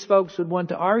these folks would want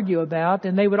to argue about,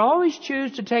 and they would always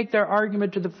choose to take their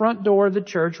argument to the front door of the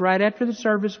church right after the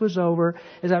service was over,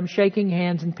 as I'm shaking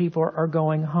hands and people are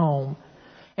going home.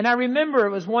 And I remember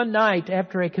it was one night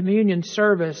after a communion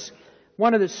service,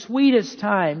 one of the sweetest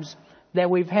times that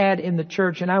we've had in the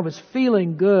church, and I was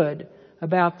feeling good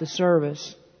about the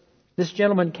service. This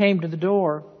gentleman came to the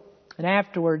door, and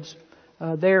afterwards,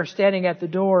 there standing at the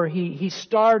door, he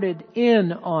started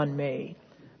in on me,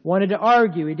 wanted to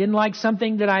argue. He didn't like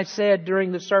something that I said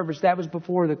during the service. That was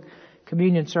before the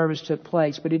communion service took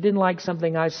place, but he didn't like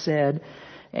something I said.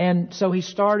 And so he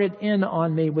started in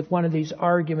on me with one of these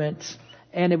arguments,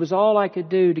 and it was all I could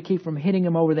do to keep from hitting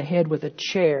him over the head with a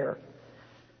chair.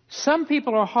 Some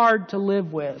people are hard to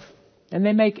live with, and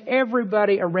they make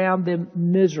everybody around them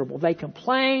miserable. They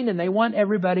complain, and they want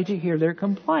everybody to hear their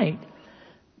complaint.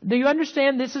 Do you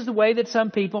understand? This is the way that some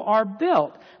people are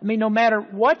built. I mean, no matter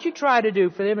what you try to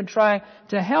do for them and try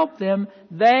to help them,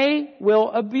 they will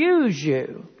abuse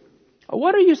you.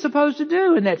 What are you supposed to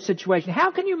do in that situation? How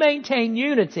can you maintain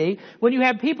unity when you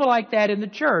have people like that in the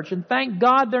church? And thank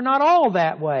God they're not all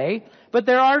that way, but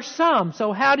there are some.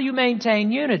 So how do you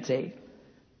maintain unity?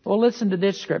 Well, listen to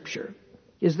this scripture.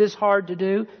 Is this hard to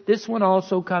do? This one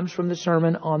also comes from the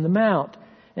Sermon on the Mount.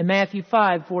 In Matthew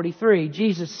 5:43,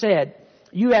 Jesus said,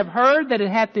 "You have heard that it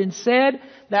hath been said,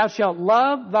 Thou shalt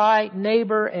love thy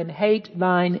neighbor and hate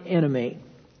thine enemy.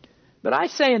 But I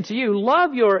say unto you,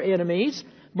 love your enemies,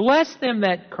 bless them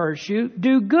that curse you,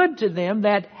 do good to them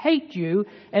that hate you,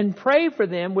 and pray for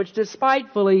them which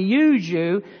despitefully use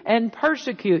you and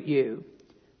persecute you,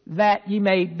 that ye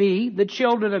may be the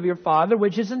children of your Father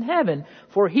which is in heaven.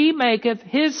 For He maketh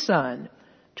His sun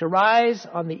to rise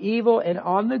on the evil and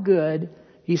on the good.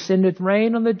 He sendeth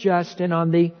rain on the just and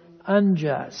on the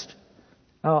unjust.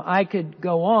 Oh, I could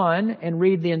go on and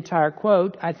read the entire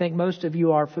quote. I think most of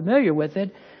you are familiar with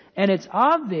it. And it's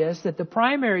obvious that the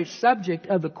primary subject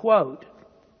of the quote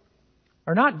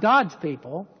are not God's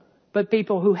people, but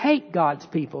people who hate God's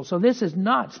people. So this is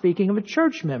not speaking of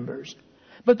church members.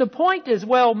 But the point is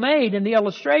well made in the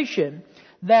illustration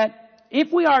that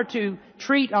if we are to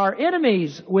treat our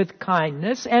enemies with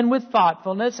kindness and with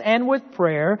thoughtfulness and with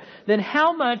prayer, then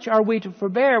how much are we to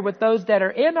forbear with those that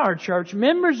are in our church,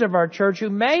 members of our church, who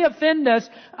may offend us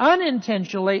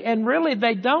unintentionally, and really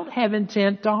they don't have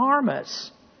intent to harm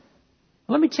us?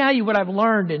 Let me tell you what I've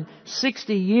learned in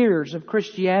 60 years of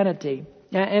Christianity,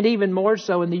 and even more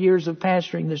so in the years of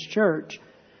pastoring this church.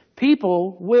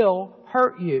 People will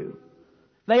hurt you.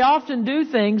 They often do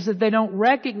things that they don't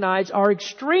recognize are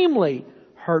extremely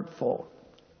hurtful.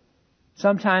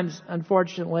 Sometimes,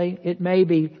 unfortunately, it may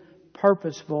be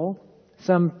purposeful.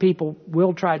 Some people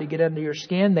will try to get under your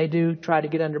skin. They do try to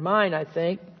get under mine, I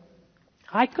think.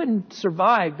 I couldn't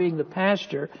survive being the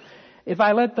pastor if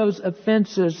I let those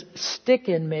offenses stick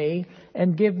in me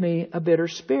and give me a bitter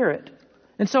spirit.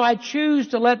 And so I choose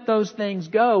to let those things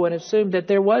go and assume that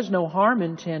there was no harm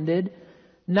intended.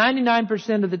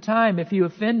 99% of the time, if you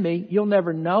offend me, you'll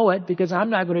never know it because I'm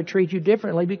not going to treat you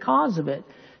differently because of it.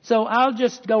 So I'll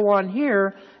just go on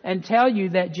here and tell you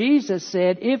that Jesus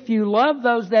said, if you love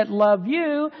those that love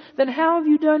you, then how have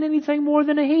you done anything more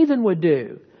than a heathen would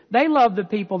do? They love the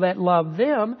people that love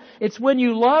them. It's when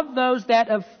you love those that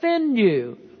offend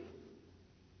you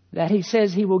that He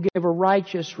says He will give a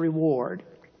righteous reward.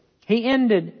 He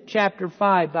ended chapter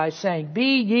 5 by saying,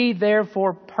 be ye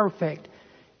therefore perfect,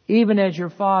 even as your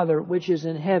Father which is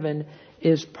in heaven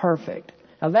is perfect.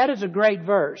 Now that is a great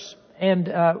verse.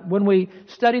 And when we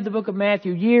studied the book of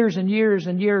Matthew years and years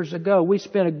and years ago, we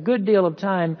spent a good deal of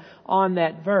time on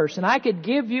that verse. And I could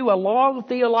give you a long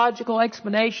theological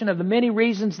explanation of the many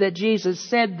reasons that Jesus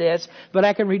said this, but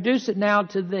I can reduce it now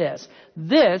to this.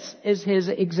 This is His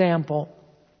example.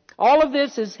 All of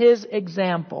this is His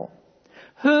example.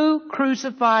 Who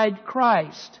crucified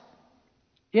Christ?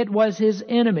 It was His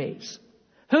enemies.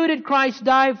 Who did Christ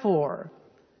die for?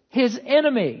 His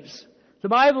enemies. The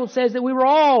Bible says that we were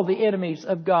all the enemies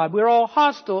of God. We were all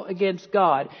hostile against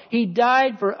God. He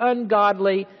died for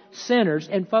ungodly sinners.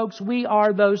 And folks, we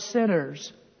are those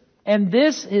sinners. And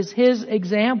this is His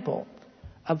example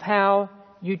of how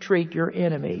you treat your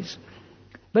enemies.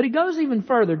 But it goes even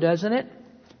further, doesn't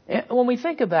it? When we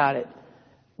think about it,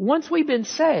 once we've been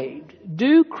saved,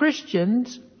 do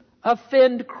Christians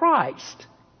offend Christ?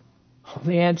 Well,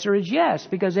 the answer is yes,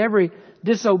 because every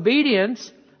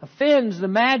disobedience offends the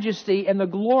majesty and the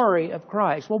glory of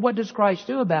Christ. Well, what does Christ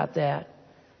do about that?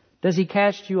 Does He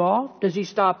cast you off? Does He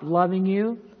stop loving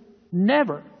you?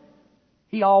 Never.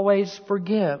 He always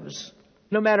forgives.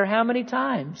 No matter how many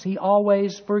times, He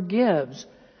always forgives.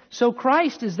 So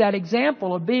Christ is that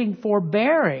example of being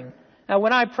forbearing. Now,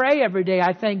 when I pray every day,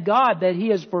 I thank God that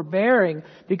He is forbearing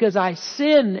because I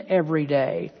sin every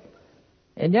day.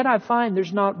 And yet I find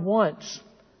there's not once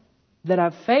that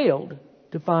I've failed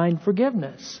to find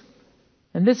forgiveness.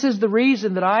 And this is the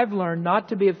reason that I've learned not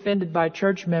to be offended by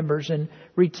church members and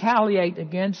retaliate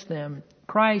against them.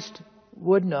 Christ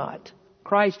would not.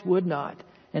 Christ would not.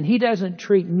 And He doesn't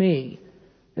treat me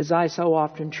as I so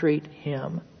often treat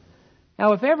Him.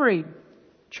 Now, if every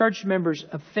church member's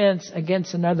offense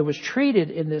against another was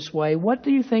treated in this way, what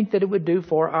do you think that it would do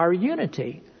for our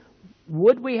unity?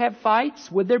 Would we have fights?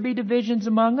 Would there be divisions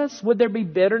among us? Would there be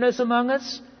bitterness among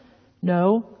us?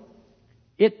 No.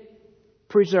 It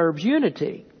preserves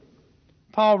unity.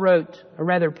 Paul wrote, or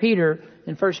rather Peter,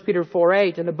 in 1 Peter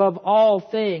 4:8, and above all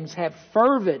things have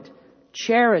fervent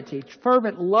charity,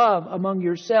 fervent love among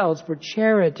yourselves, for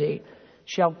charity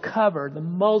shall cover the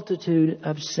multitude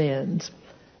of sins.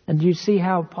 And do you see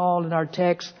how Paul in our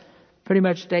text pretty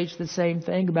much states the same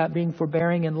thing about being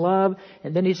forbearing in love?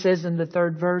 And then he says in the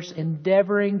 3rd verse,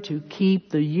 endeavoring to keep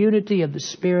the unity of the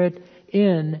Spirit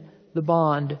in the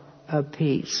bond of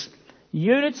peace.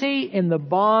 Unity in the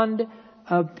bond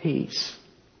of peace.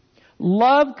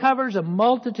 Love covers a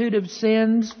multitude of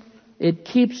sins. It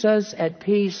keeps us at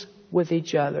peace with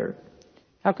each other.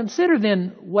 Now consider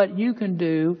then what you can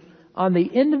do on the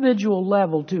individual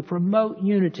level to promote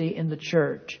unity in the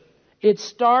church. It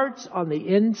starts on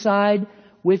the inside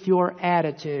with your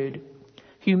attitude.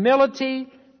 Humility,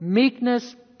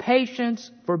 meekness, patience,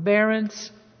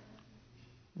 forbearance.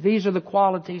 These are the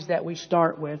qualities that we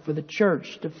start with for the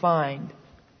church to find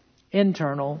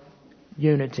internal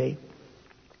unity.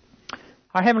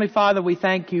 Our Heavenly Father, we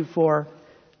thank you for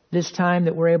this time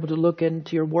that we're able to look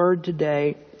into your word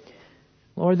today.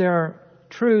 Lord, there are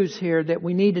truths here that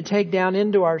we need to take down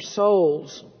into our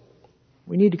souls.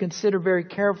 We need to consider very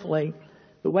carefully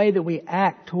the way that we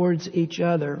act towards each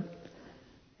other.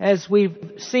 As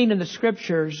we've seen in the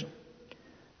Scriptures,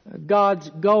 God's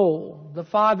goal, the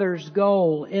Father's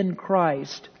goal in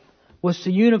Christ, was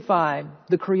to unify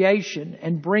the creation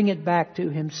and bring it back to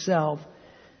Himself.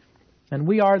 And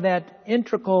we are that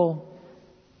integral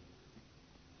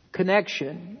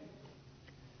connection,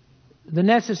 the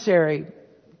necessary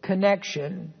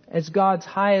connection as God's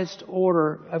highest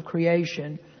order of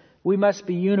creation. We must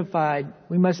be unified.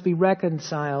 We must be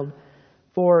reconciled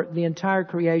for the entire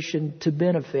creation to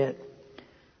benefit.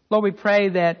 Lord, we pray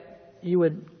that you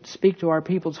would speak to our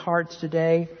people's hearts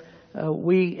today.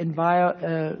 We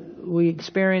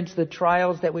experience the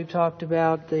trials that we've talked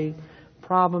about, the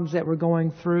problems that we're going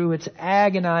through. It's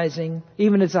agonizing.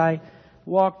 Even as I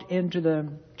walked into the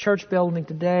church building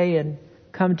today and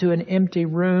come to an empty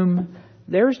room,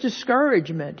 there's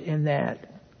discouragement in that.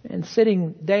 And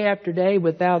sitting day after day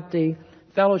without the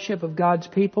fellowship of God's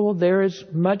people, there is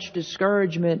much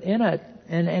discouragement in it.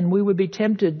 And we would be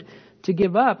tempted to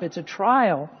give up. It's a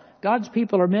trial. God's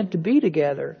people are meant to be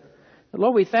together. But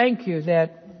Lord, we thank you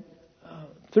that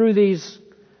through these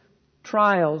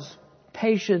trials,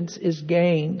 patience is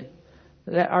gained,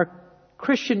 that our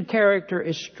Christian character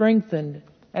is strengthened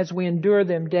as we endure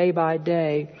them day by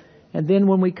day. And then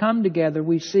when we come together,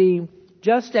 we see,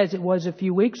 just as it was a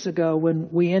few weeks ago when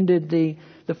we ended the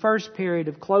first period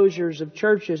of closures of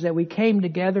churches, that we came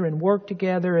together and worked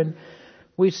together, and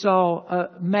we saw a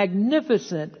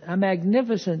magnificent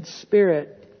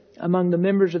spirit among the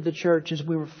members of the church as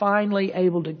we were finally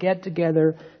able to get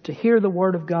together to hear the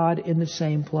Word of God in the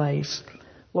same place.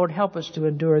 Lord, help us to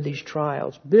endure these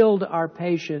trials. Build our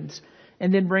patience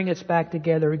and then bring us back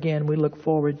together again. We look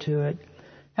forward to it.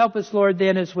 Help us, Lord,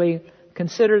 then as we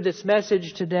consider this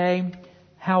message today,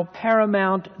 how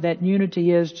paramount that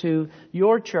unity is to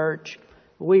your church.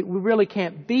 We really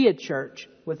can't be a church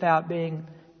without being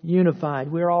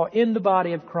unified. We're all in the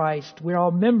body of Christ. We're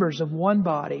all members of one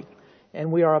body,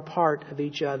 and we are a part of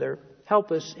each other.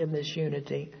 Help us in this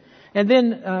unity. And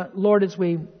then, Lord, as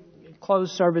we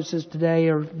close services today,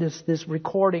 or this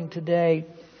recording today,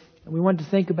 we want to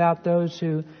think about those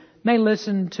who may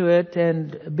listen to it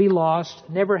and be lost,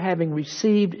 never having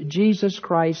received Jesus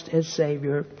Christ as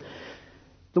Savior.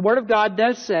 The Word of God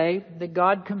does say that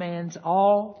God commands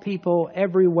all people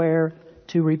everywhere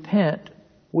to repent.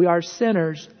 We are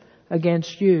sinners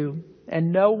against you,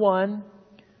 and no one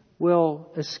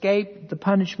will escape the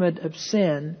punishment of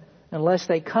sin unless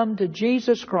they come to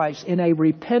Jesus Christ in a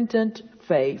repentant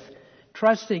faith,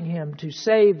 trusting Him to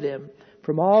save them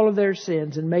from all of their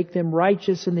sins and make them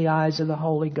righteous in the eyes of the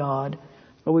Holy God.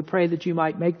 But we pray that you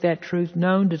might make that truth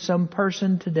known to some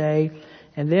person today,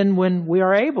 and then when we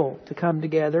are able to come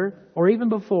together, or even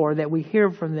before, that we hear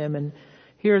from them and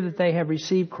hear that they have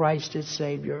received Christ as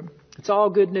Savior. It's all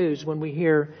good news when we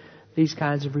hear these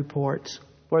kinds of reports.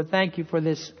 Lord, thank you for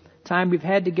this time we've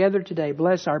had together today.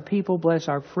 Bless our people, bless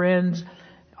our friends,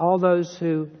 all those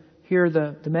who hear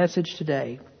the message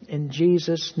today. In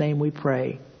Jesus' name we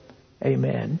pray.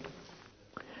 Amen.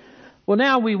 Well,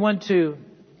 now we want to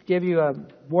give you a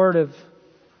word of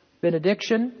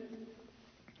benediction.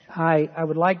 I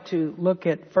would like to look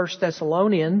at 1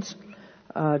 Thessalonians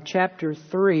chapter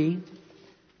 3.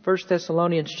 1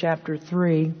 Thessalonians chapter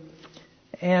 3.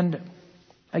 And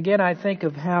again, I think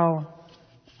of how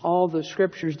all the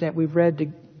scriptures that we've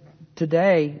read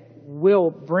today will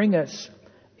bring us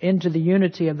into the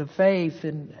unity of the faith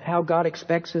and how God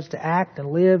expects us to act and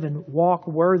live and walk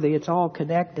worthy. It's all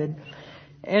connected.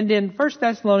 And in 1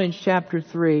 Thessalonians chapter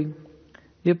 3,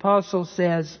 the apostle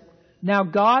says, "Now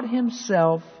God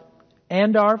Himself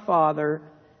and our Father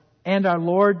and our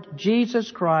Lord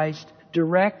Jesus Christ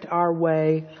direct our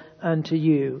way unto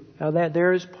you." Now that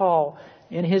there is Paul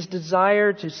in his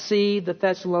desire to see the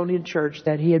Thessalonian church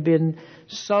that he had been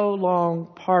so long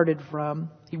parted from.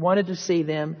 He wanted to see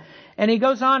them. And he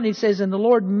goes on and he says, "And the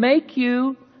Lord make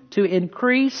you to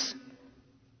increase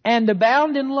and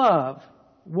abound in love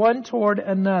one toward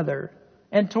another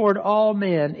and toward all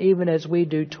men, even as we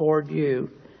do toward you,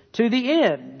 to the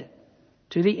end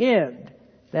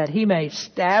that He may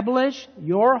establish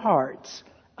your hearts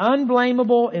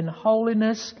unblameable in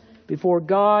holiness before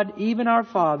God, even our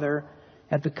Father,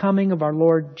 at the coming of our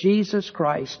Lord Jesus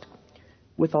Christ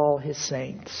with all His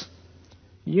saints."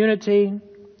 Unity,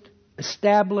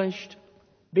 established,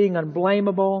 being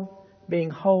unblameable, being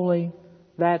holy,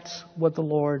 that's what the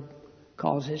Lord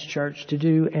calls His church to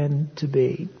do and to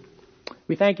be.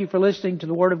 We thank you for listening to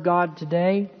the Word of God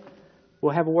today.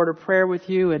 We'll have a word of prayer with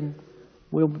you, and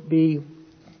we'll be,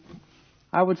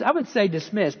 I would say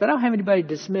dismissed, but I don't have anybody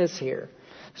dismissed here.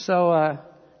 So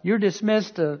you're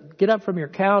dismissed to get up from your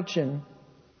couch and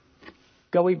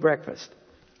go eat breakfast.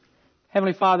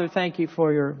 Heavenly Father, thank you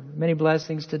for your many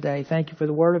blessings today. Thank you for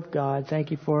the Word of God.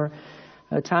 Thank you for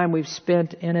the time we've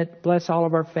spent in it. Bless all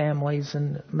of our families,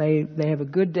 and may they have a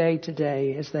good day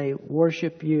today as they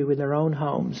worship you in their own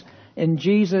homes. In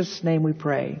Jesus' name we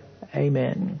pray.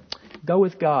 Amen. Go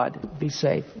with God. Be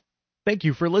safe. Thank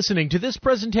you for listening to this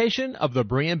presentation of the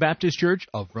Berean Baptist Church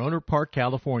of Rohnert Park,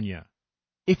 California.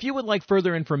 If you would like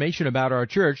further information about our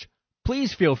church,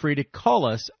 please feel free to call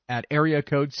us at area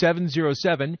code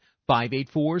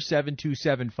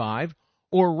 707-584-7275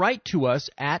 or write to us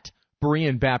at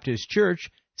Berean Baptist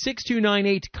Church,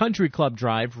 6298 Country Club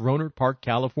Drive, Rohnert Park,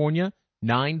 California,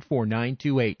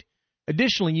 94928.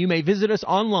 Additionally, you may visit us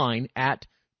online at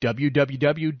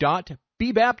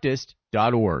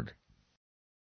www.bbaptist.org.